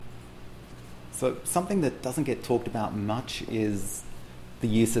So something that doesn't get talked about much is the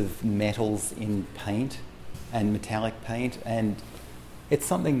use of metals in paint and metallic paint, and it's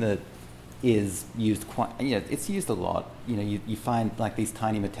something that is used it's used a lot. You find like these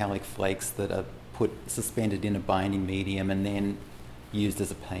tiny metallic flakes that are suspended in a binding medium and then used as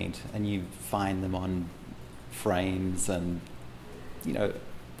a paint, and you find them on frames and a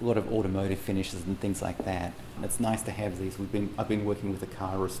lot of automotive finishes and things like that. And it's nice to have these. I've been working with a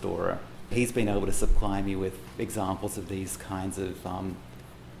car restorer. He's been able to supply me with examples of these kinds of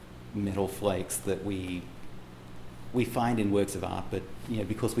metal flakes that we find in works of art, but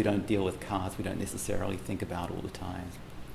because we don't deal with cars, we don't necessarily think about all the time.